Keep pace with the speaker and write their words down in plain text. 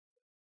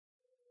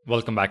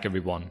Welcome back,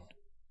 everyone.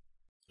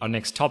 Our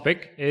next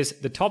topic is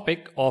the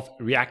topic of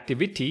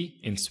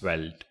reactivity in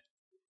Svelte.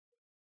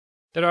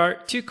 There are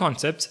two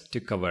concepts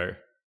to cover: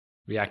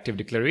 reactive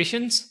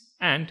declarations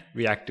and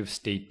reactive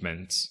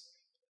statements.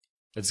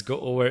 Let's go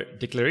over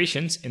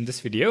declarations in this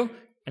video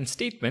and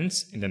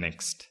statements in the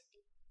next.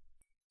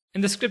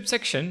 In the script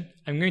section,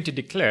 I'm going to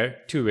declare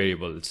two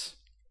variables.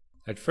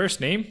 Let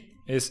first name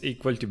is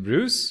equal to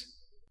Bruce.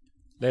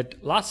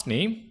 Let last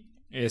name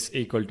is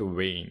equal to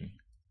Wayne.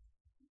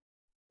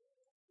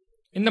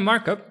 In the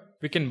markup,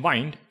 we can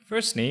bind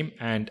first name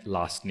and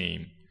last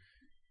name.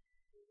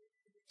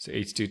 So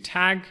h2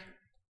 tag,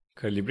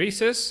 curly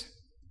braces,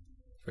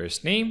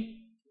 first name,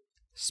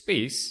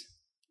 space,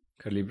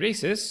 curly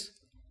braces,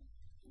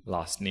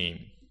 last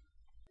name.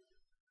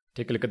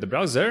 Take a look at the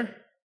browser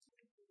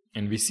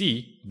and we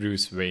see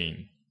Bruce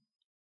Wayne.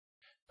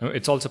 Now,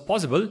 it's also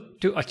possible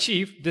to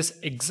achieve this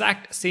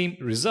exact same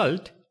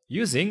result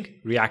using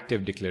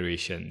reactive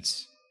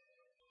declarations.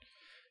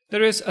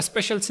 There is a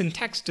special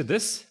syntax to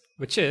this,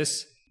 which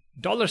is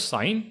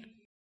 $sign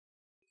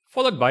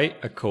followed by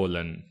a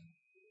colon.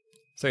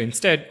 So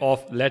instead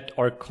of let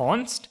or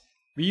const,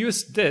 we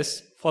use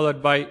this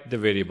followed by the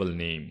variable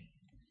name.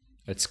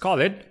 Let's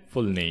call it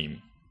full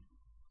name.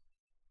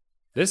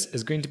 This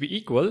is going to be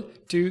equal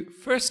to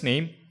first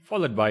name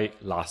followed by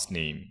last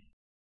name.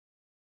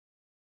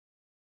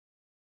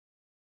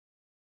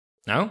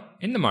 Now,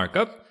 in the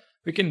markup,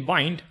 we can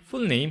bind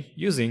full name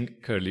using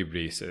curly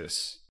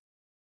braces.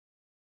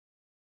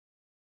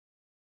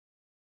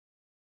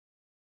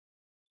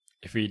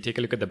 If we take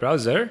a look at the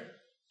browser,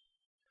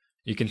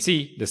 you can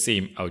see the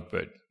same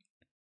output.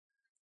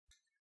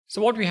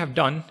 So what we have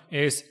done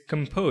is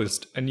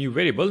composed a new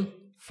variable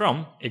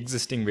from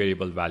existing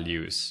variable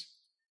values.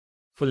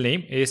 Full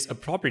name is a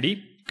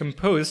property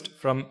composed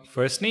from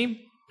first name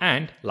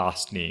and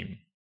last name.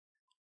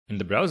 In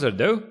the browser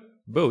though,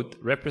 both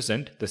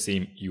represent the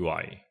same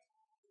UI.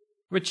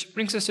 Which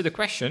brings us to the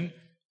question,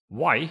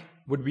 why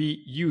would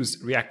we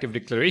use reactive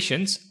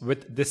declarations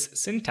with this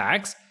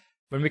syntax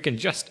when we can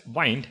just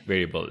bind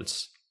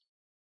variables?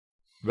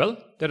 Well,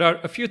 there are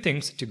a few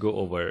things to go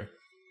over.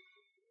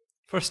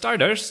 For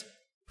starters,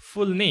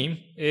 full name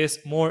is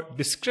more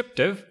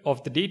descriptive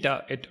of the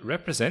data it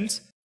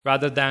represents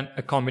rather than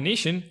a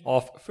combination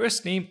of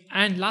first name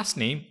and last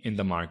name in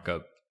the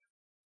markup.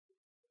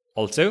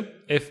 Also,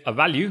 if a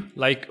value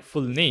like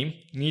full name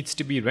needs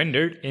to be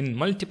rendered in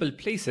multiple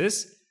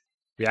places,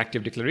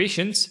 reactive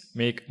declarations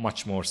make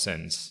much more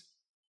sense.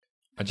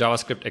 A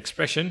JavaScript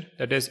expression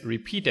that is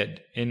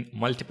repeated in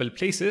multiple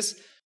places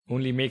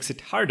only makes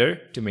it harder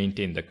to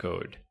maintain the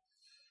code.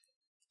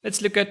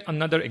 Let's look at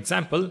another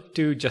example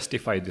to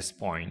justify this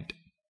point.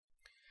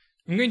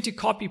 I'm going to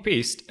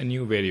copy-paste a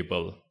new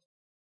variable.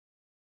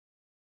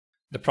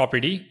 The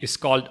property is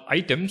called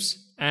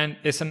items and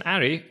is an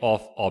array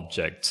of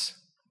objects.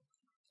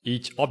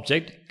 Each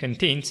object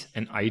contains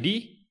an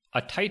ID,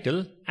 a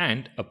title,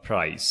 and a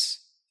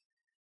price.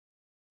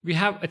 We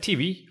have a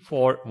TV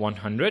for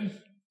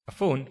 100, a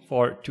phone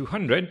for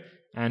 200,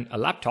 and a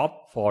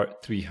laptop for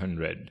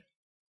 300.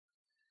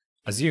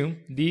 Assume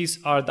these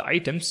are the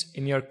items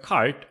in your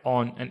cart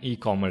on an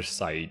e-commerce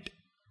site.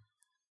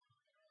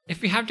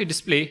 If we have to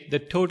display the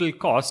total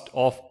cost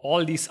of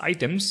all these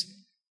items,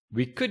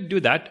 we could do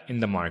that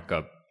in the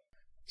markup.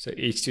 So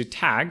h2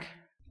 tag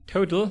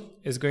total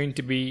is going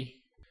to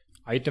be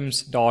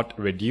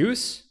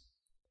items.reduce.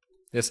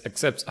 This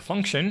accepts a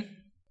function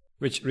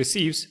which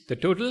receives the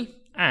total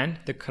and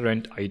the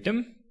current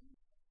item.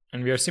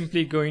 And we are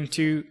simply going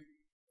to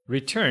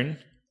return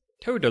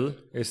total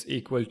is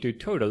equal to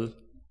total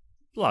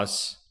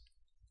plus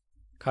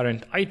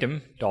current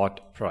item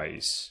dot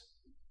price.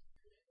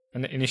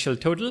 And the initial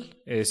total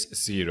is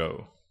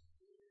 0.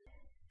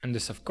 And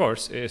this, of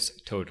course,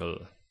 is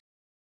total.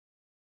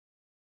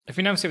 If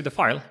we now save the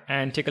file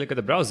and take a look at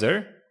the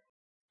browser,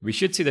 we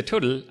should see the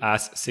total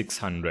as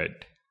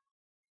 600.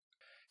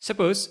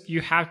 Suppose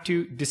you have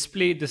to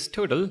display this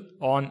total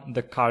on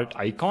the cart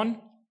icon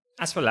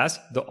as well as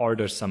the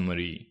order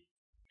summary.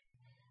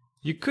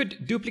 You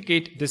could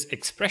duplicate this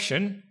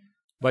expression,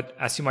 but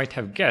as you might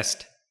have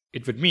guessed,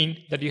 it would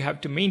mean that you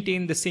have to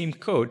maintain the same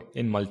code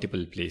in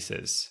multiple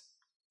places.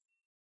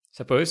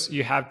 Suppose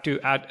you have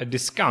to add a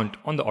discount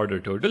on the order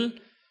total,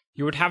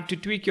 you would have to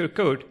tweak your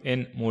code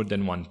in more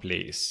than one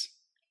place.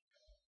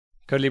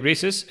 Curly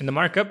braces in the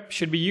markup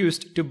should be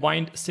used to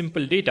bind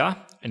simple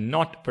data and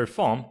not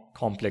perform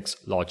complex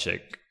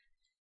logic.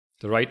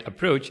 The right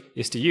approach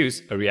is to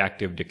use a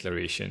reactive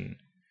declaration.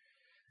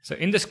 So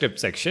in the script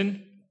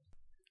section,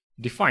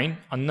 define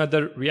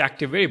another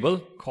reactive variable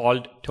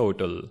called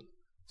total.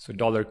 So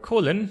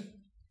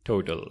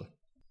 $total.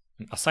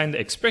 And assign the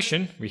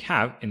expression we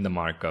have in the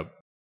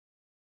markup.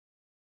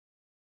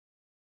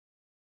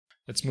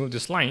 Let's move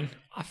this line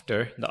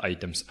after the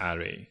items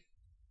array.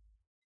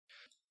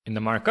 In the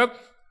markup,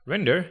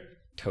 render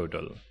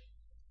total.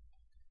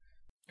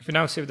 If we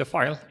now save the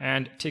file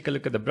and take a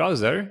look at the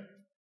browser,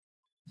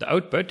 the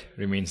output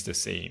remains the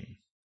same.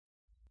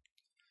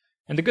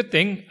 And the good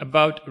thing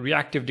about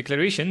reactive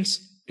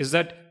declarations is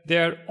that they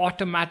are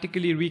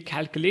automatically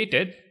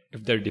recalculated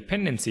if their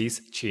dependencies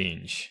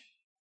change.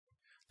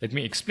 Let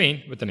me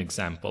explain with an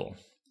example.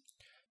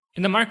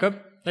 In the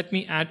markup, let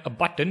me add a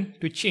button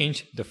to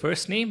change the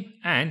first name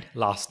and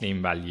last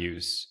name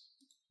values.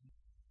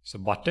 So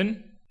button,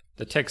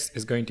 the text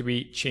is going to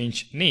be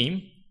change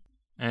name,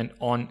 and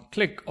on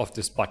click of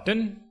this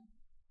button,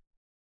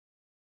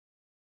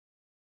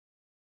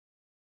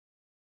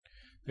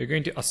 we're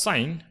going to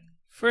assign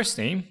first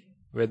name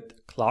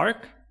with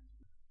Clark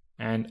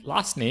and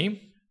last name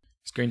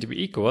is going to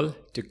be equal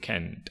to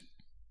Kent.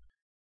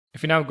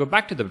 If you now go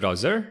back to the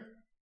browser,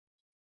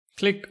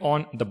 click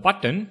on the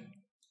button,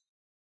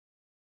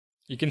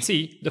 you can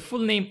see the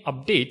full name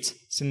updates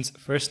since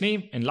first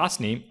name and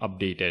last name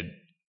updated.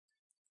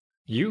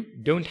 You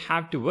don't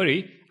have to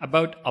worry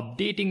about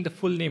updating the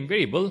full name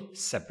variable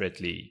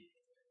separately.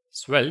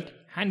 Svelte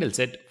handles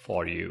it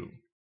for you.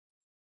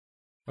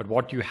 But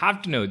what you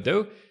have to know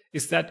though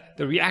is that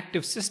the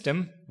reactive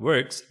system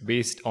works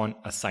based on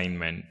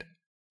assignment.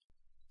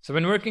 So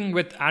when working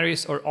with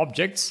arrays or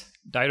objects,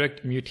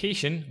 direct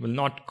mutation will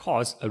not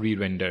cause a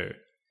re-render.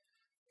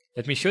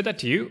 Let me show that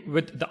to you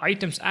with the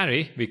items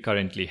array we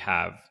currently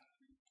have.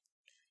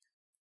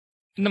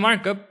 In the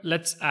markup,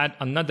 let's add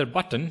another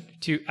button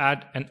to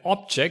add an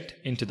object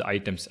into the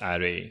items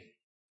array.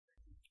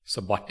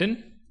 So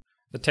button,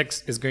 the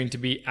text is going to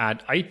be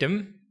add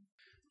item,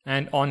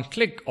 and on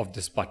click of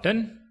this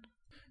button,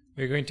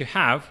 we're going to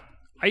have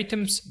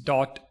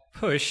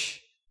items.push,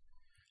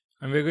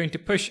 and we're going to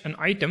push an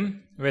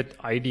item with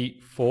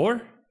ID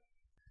 4,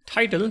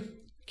 title,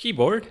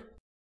 keyboard,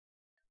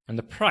 and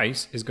the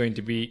price is going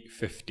to be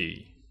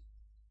 50.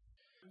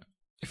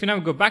 If you now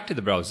go back to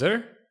the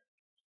browser,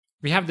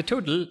 we have the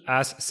total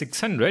as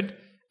 600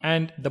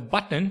 and the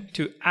button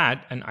to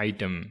add an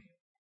item.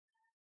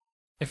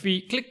 If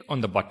we click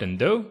on the button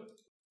though,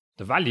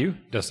 the value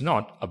does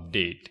not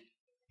update.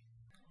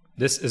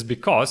 This is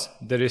because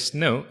there is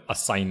no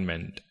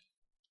assignment.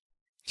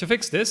 To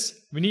fix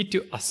this, we need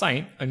to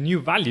assign a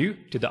new value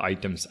to the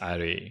items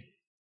array.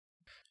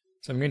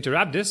 So I'm going to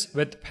wrap this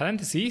with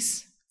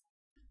parentheses,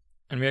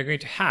 and we are going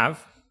to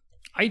have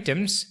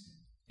items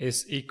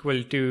is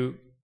equal to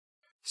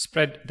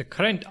spread the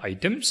current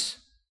items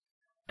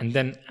and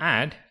then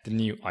add the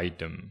new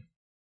item.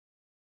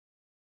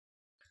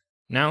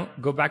 Now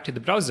go back to the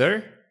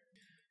browser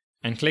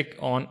and click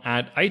on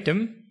add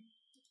item,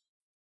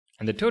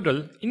 and the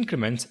total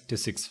increments to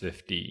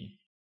 650.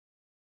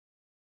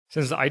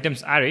 Since the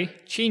items array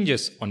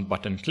changes on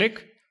button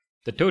click,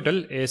 the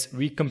total is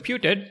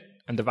recomputed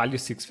and the value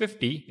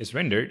 650 is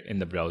rendered in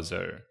the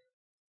browser.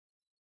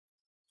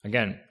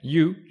 Again,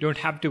 you don't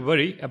have to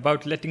worry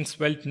about letting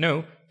Svelte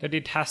know that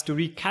it has to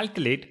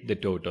recalculate the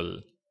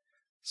total.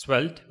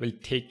 Svelte will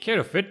take care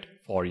of it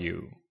for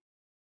you.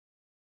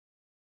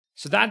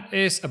 So that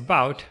is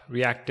about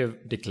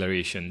reactive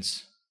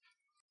declarations.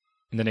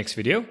 In the next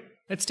video,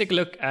 let's take a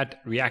look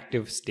at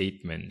reactive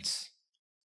statements.